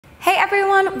Hey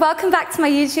everyone, welcome back to my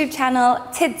YouTube channel.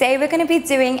 Today we're going to be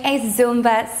doing a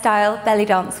Zumba style belly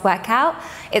dance workout.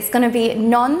 It's going to be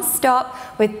non-stop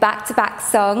with back-to-back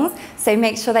songs. So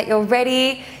make sure that you're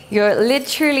ready. You're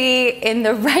literally in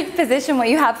the right position where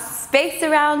you have space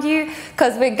around you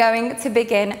because we're going to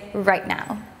begin right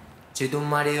now. Just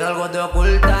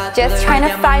trying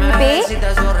to find the beat.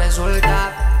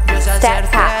 Step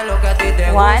tap.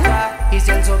 1.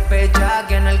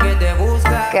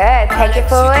 Good. Take it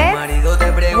forward.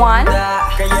 1.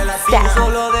 Step.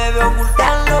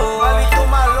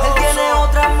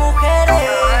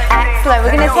 Excellent.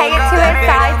 We're going to take it to a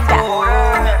side step.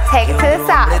 Take it to the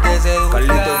side.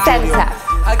 Center.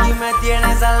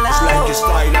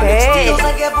 Good.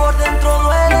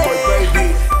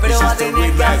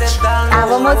 And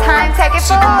one more time. Take it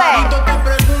forward.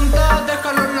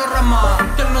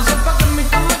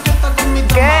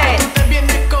 Good.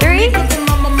 3, 2, 1.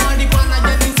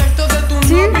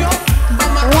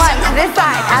 To this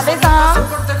side. Other arm.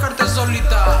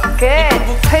 Good.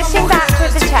 Pushing back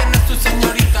with the chest.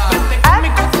 Up.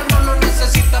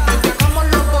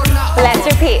 Let's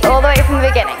repeat all the way from the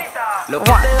beginning. 1.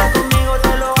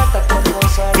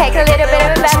 Take a little bit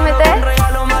of a bend with this.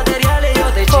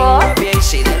 4.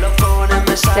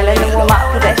 Still in the warm-up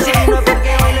position.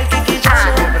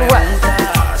 And 1.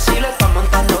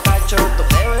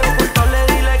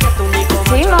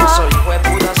 2 more.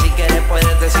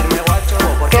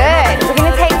 Good. We're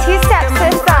going to take 2 steps to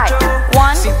the side.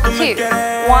 1, 2.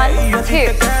 1,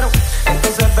 2.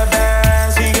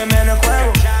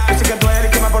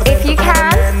 If you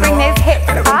can, bring those hips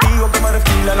up.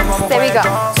 There we go.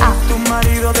 Up.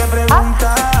 Up.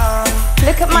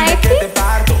 Look at my feet.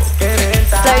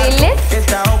 Slowly lift.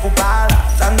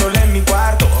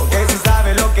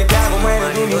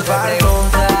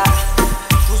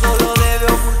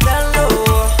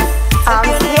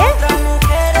 Arms here.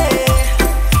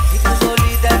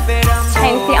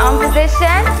 Change the arm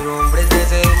position.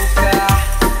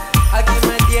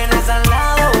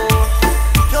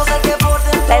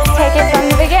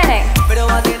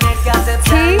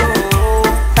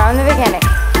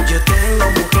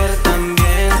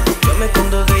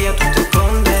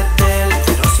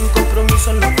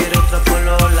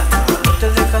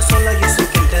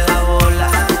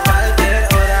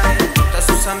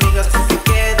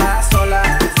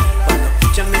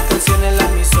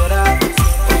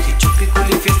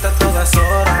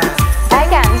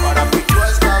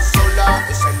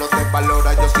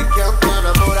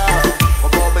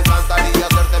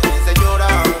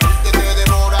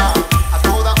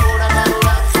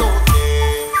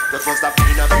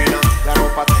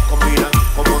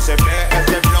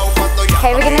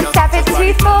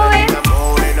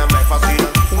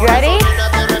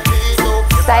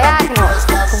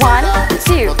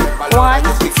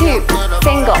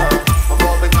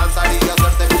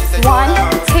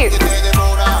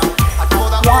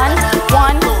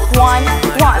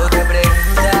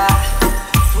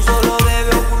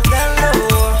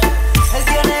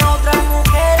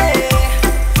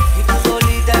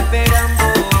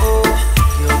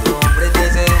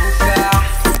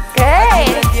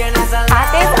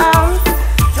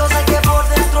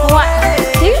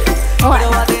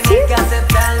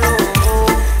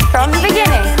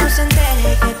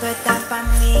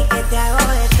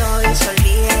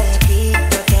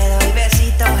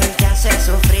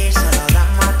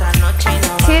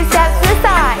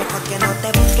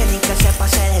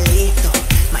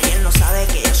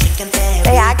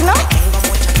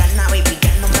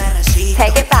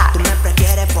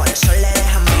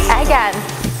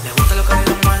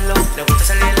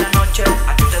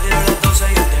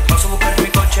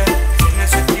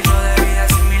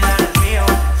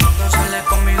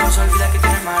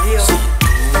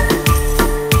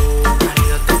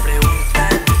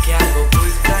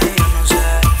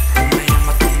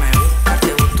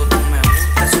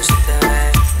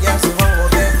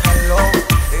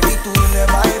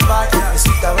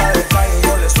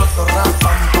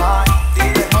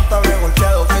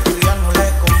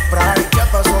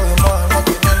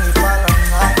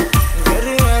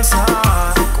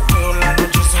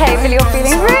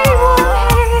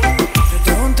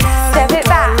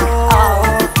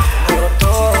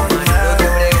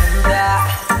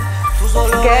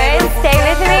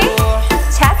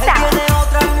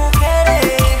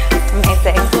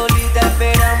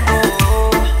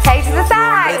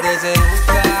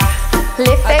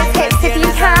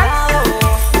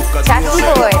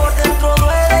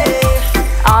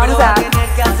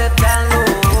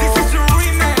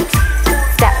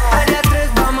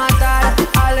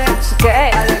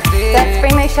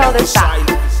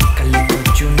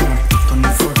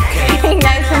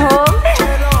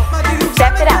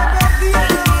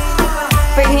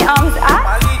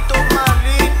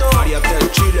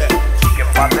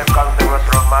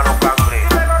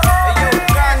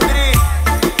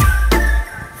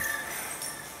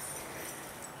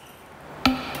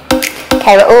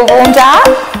 Okay, we're all warmed up.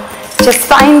 Just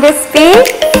find this beat.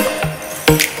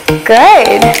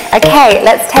 Good. Okay,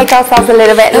 let's take ourselves a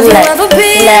little bit low. Low.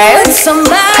 Push. Low.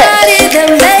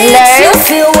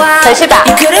 Push it back.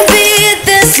 Good.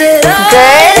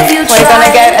 We're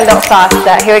gonna go a lot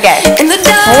faster. Here we go.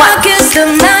 One.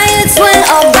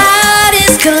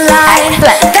 Excellent.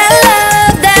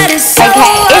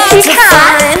 Okay, if you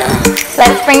can,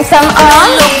 let's bring some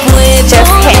arms.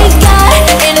 Just hit.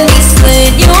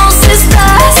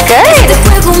 Good.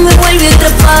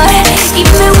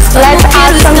 Let's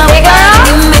add some big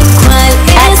arms.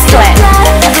 Excellent.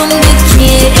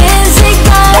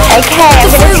 Okay, I'm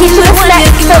going to teach you this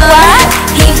next footwork.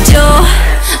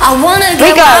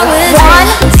 We go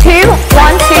 1, 2,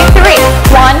 1, 2, 3.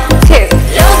 1, 2.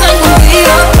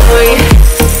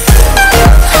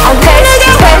 I'll go push.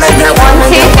 1,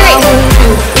 2, 3.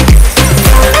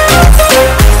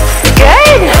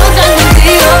 Good.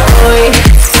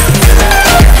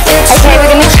 Okay, we're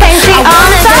going to change the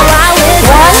arms up. 1,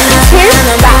 2,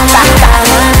 back, back, back.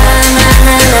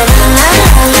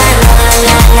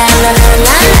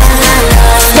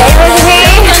 Stay with me.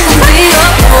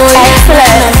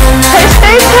 Excellent. Push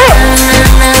those hips.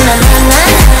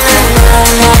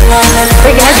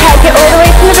 We're going to take it all the way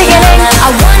from the beginning.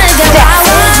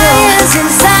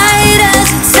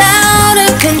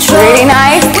 Really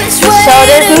nice.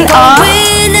 Shoulders and arms.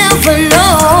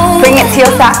 Bring it to your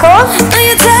sacral.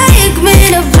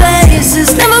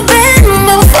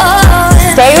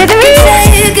 Stay with me.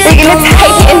 We're going to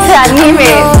take it into that new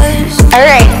move.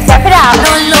 Alright, step it out. 1,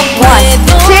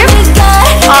 2,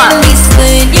 arms.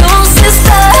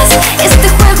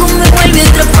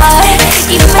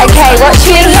 Okay, watch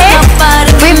me here.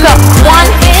 We've got 1,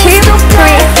 2,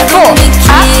 3, 4.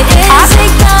 Up, up.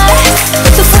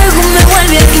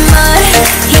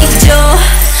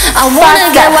 I wanna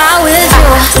get wild with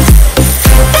you.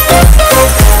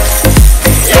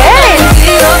 Good.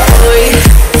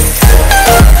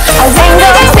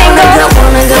 Single, single.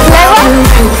 Lower.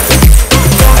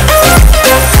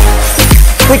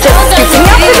 We're just scooping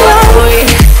up as well.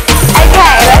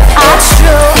 Okay, let's add.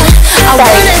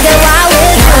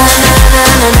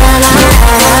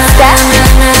 Step.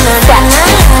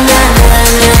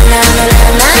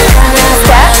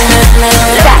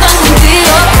 Step.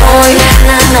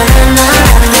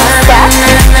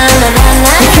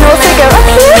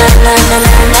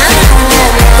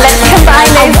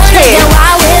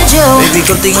 Baby,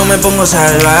 contigo me pongo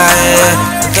salvaje.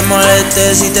 No te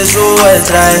molestes si te subo el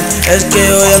traje. Es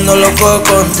que hoy ando loco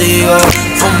contigo,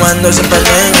 fumando siempre en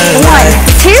el baile.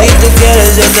 Si tú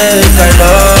quieres yo te doy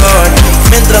calor,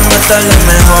 mientras más tarde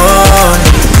mejor,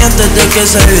 y antes de que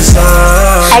se el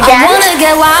sol. I wanna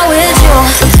get wild with you.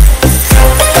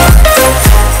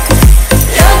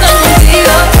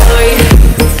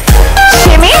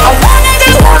 Shimmy. Again.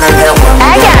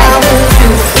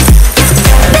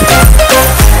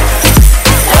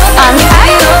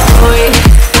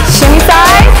 Shimmy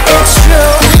side.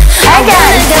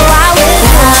 Again.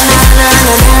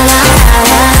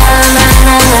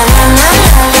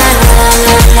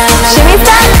 Shimmy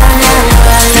side.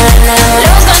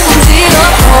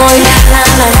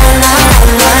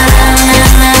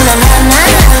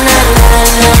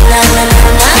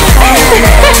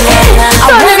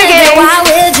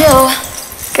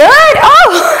 Good.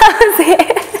 Oh, that was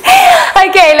it.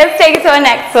 Okay, let's take it to our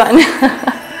next one.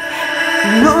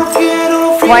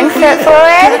 1 foot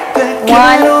forward.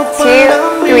 1,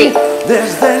 2, 3.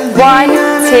 1,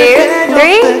 2,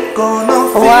 3.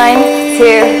 1,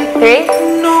 2, 3.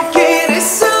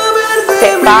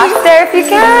 Bit faster if you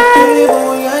can.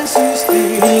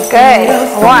 Good.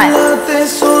 1.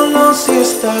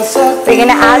 We're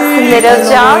gonna add some little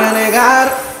jumps.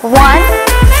 1.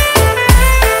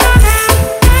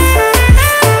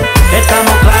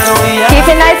 Keep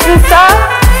it nice and soft.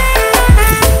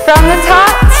 From the top,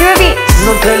 2 of each.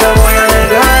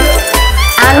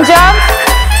 And jump.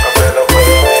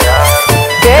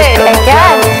 Good,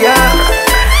 again.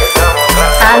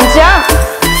 And jump.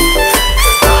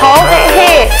 Hold it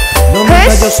here. Push.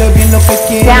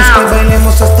 Down.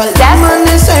 Step. Down.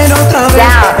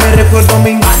 Me recuerdo me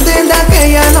invade de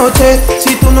aquella noche.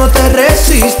 Si tú no te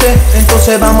resistes,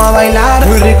 entonces vamos a bailar.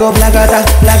 Muy rico, plagata,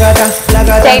 plagata,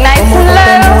 plagata. Stay nice Como and tú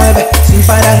te low. mueves, sin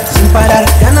parar.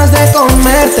 Ganas de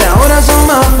comerte, ahora son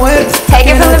más fuertes. Take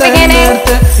it from the Quiero beginning.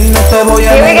 tenerte y no te voy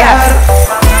a Here we go. negar.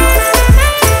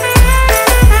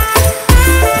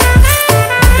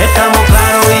 Estamos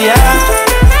claros y ya.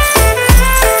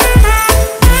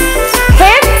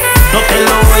 Hips. No te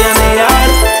lo voy a negar.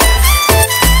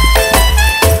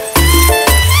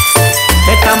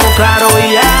 Estamos claros y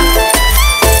ya.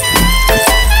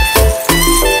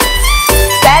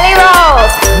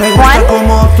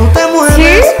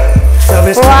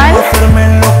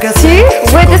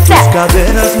 the step.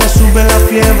 Caderas me sube la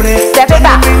fiebre. Step it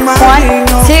back. 1,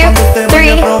 2,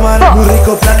 3, 4. Muy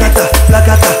rico, placata,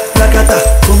 placata, placata.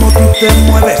 Como tú te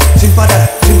mueves, sin parar,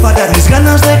 sin parar. Mis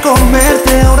ganas de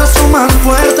comerte ahora son más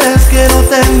fuertes. Quiero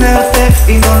tenerte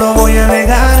y no lo voy a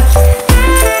negar.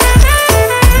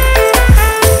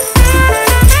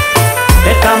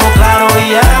 Estamos claros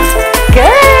y ya.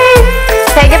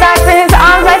 Good. Take it back, bring his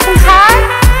arms nice and high.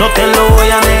 No te lo voy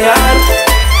a negar.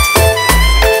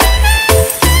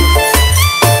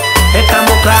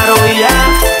 Estamos claros y ya.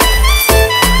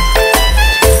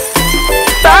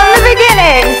 From the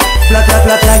beginning. Placa,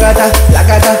 placata,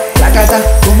 placata, placata.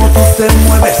 Como tú te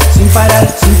mueves, sin parar,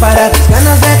 sin parar. Mis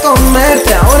ganas de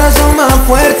comerte ahora son más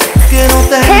fuertes. Quiero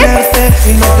tenerte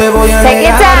y no te voy a Take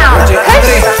it negar. down. Oye,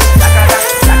 Adri,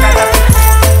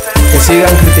 que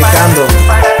sigan criticando,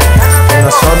 que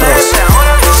nosotros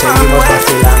seguimos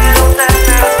vacilando.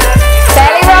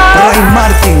 Belly roll. Ray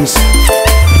Martins,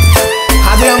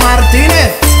 Adrián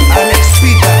Martínez, Alex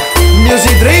Pita,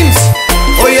 Music Dreams.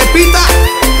 Oye, Pita.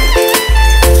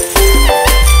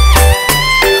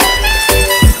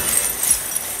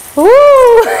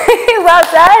 Ooh, well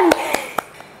done.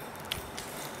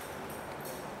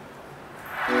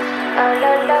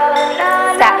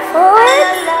 Step forward.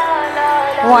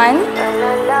 1,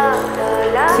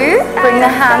 2. Bring the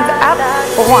hands up.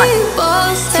 1,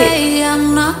 2.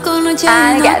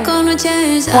 And again.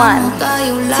 1,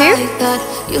 2.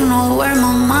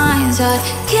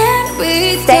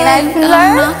 Stay nice and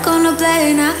low. We're going to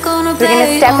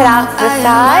step it out to the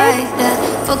side.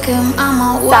 Side.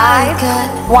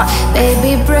 1,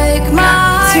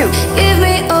 2,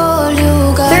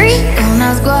 3,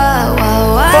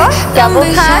 4. Double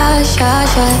time.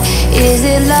 Is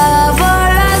it love or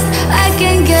lust? I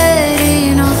can't get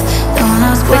enough. Don't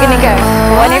ask why. We're going to go.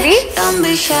 One of each. Don't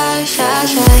be shy, shy,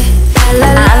 shy. And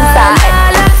side.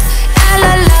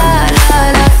 La la la la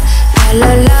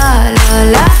la la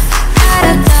la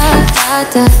da da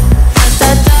da da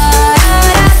da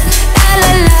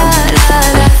la la la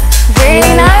la.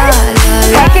 Really nice.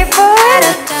 Take it forward.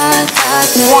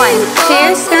 1,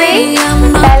 2, 3.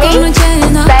 Belly.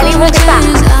 Belly with the back.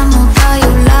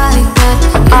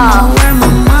 Arm.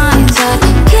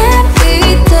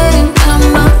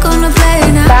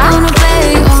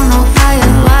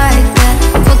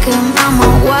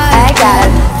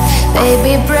 Again.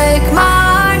 Baby, break my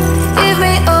heart. Give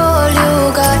me all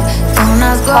you got. Don't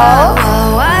ask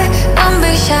why. Don't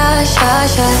be shy, shy,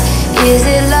 shy. Is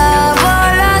it love or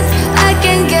lust? I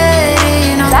can't get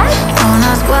enough. Don't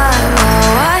ask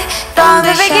why. From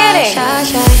the beginning. Shy,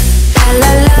 shy, shy.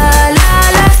 La la la la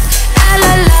la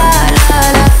la la la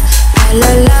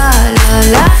la la la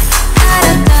la da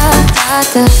da da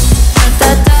da da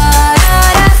da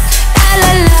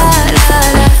la la la la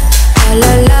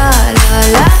la la la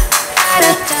la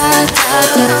da da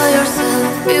da. Know yourself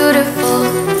beautiful.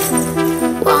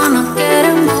 Wanna get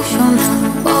emotional.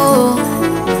 Oh,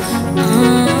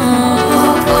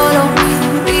 follow me,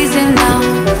 easy now.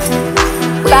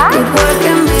 We could work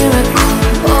a miracle.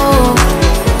 Oh,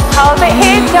 Hold it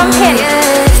here. Jump in.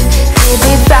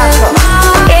 baby, Circle.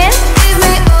 In. give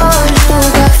me all you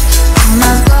got. Don't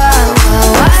ask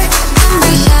why. Don't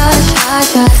be shy, shy,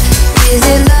 shy. Is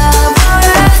it love or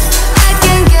lust? I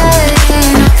can't get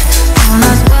enough. Don't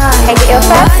ask why. Take it your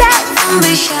first step. Don't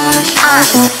be shy, shy,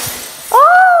 shy.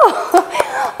 Oh,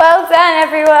 well done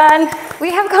everyone.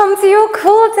 We have come to your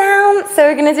cool down. So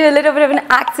we're going to do a little bit of an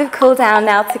active cool down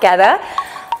now together.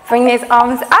 Bring those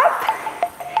arms up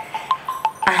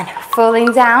and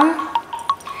falling down.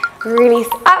 Release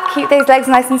up, keep those legs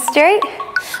nice and straight.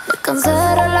 Cansé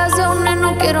de relaciones,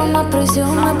 no quiero más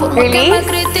prisiones. Por más que Release. me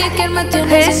critiquen, me tienen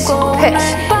Push, sin cojones.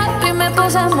 push. Papi me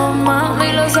pasa mamá,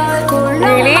 y lo sabe con la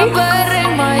Release. perra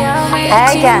en Miami.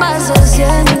 Again. Chimba se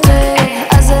siente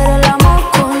hacer el amor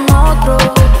con otro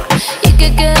y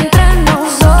que quede entre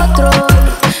nosotros.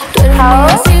 Tú eres mía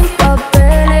Hold. sin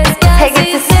papeles y Take así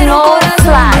it to cero small corazones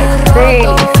slide. Release.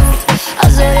 rotos.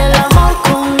 Hacer el amor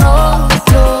con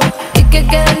otro y que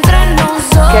quede entre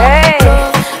nosotros.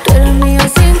 Good. Tú eres mío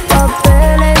sin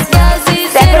papeles y así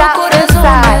Step it cero out to the corazones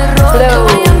side. rotos. Slow.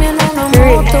 Miami en una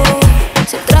moto.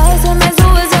 Si el traje se me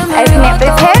sube, se me Open up the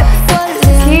roto. hips. Todo el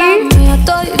día en la 2, mía,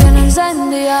 estoy bien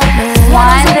encendida.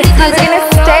 1. This time we're going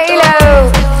to stay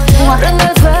low. 1, Prende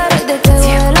el fuego y te pego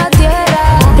de la tierra.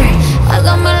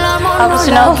 Hágame el amor, no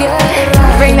Optional. la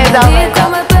guerra. Bring those elbows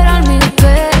Déjame esperar mi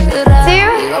perra. 2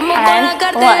 Y vamos con la and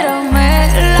cartera 1.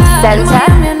 mela. Center.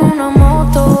 Miami en una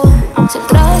moto. Si el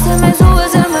traje se me sube,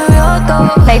 se me vio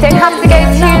todo. Now you don't have to go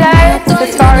too low, just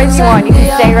as far as you want. You can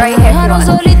stay right here if you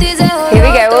want. Here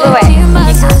we go, all the way.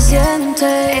 Chimba se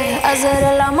siente hacer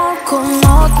el amor con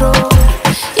otro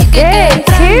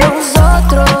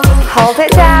Hold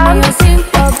it down.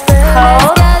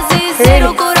 Hold. Release.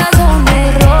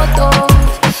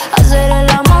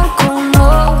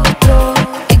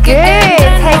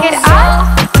 Good. Take it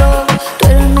up.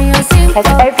 Let's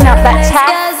open up that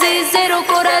chest.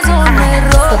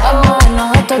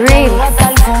 Breathe.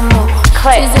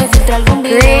 Clip.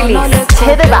 Release.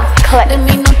 To the back. Clip.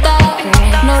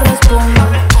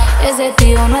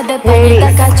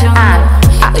 Release. And up.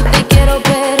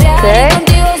 Good.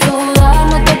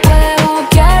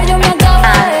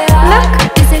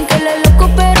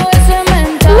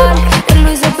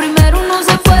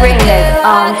 Bring those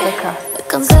arms across.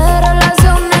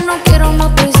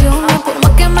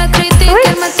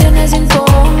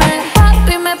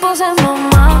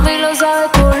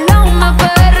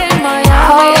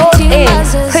 Hold in.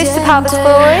 Push the pelvis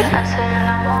forward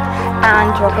and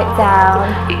drop it down.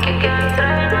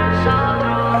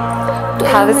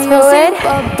 Pelvis forward.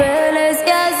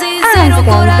 And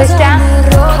again, push down.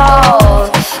 Hold.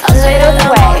 A little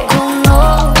way.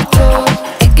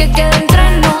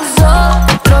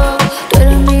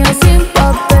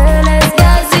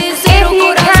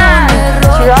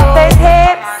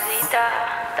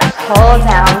 Hold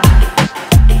down.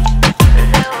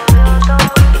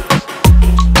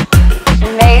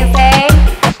 Amazing.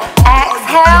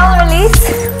 Exhale, release.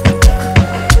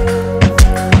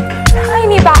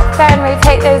 Tiny back bend,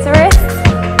 rotate those wrists.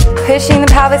 Pushing the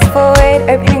pelvis forward,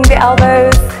 opening the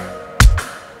elbows.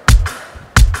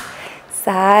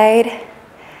 Side.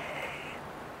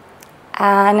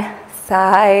 And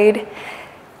side.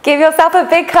 Give yourself a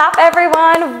big clap,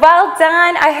 everyone. Well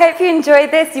done. I hope you enjoyed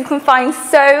this. You can find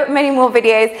so many more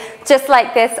videos just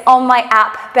like this on my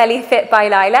app, BellyFit by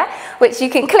Lila, which you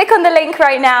can click on the link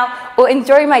right now or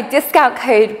enjoy my discount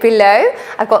code below.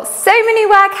 I've got so many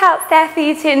workouts there for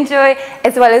you to enjoy,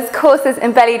 as well as courses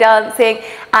in belly dancing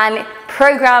and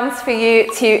programs for you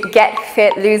to get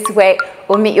fit, lose weight,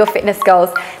 or meet your fitness goals.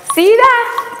 See you there.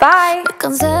 Bye. Me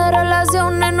cansé de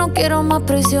relaciones, no quiero más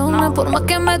prisiones. Por más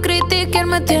que me critiquen,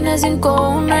 me tiene sin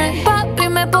cojones. Papi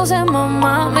me pose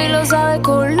mamá, y lo sabe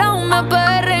con la una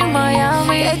PR en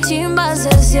Miami. Qué chimba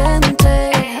se siente.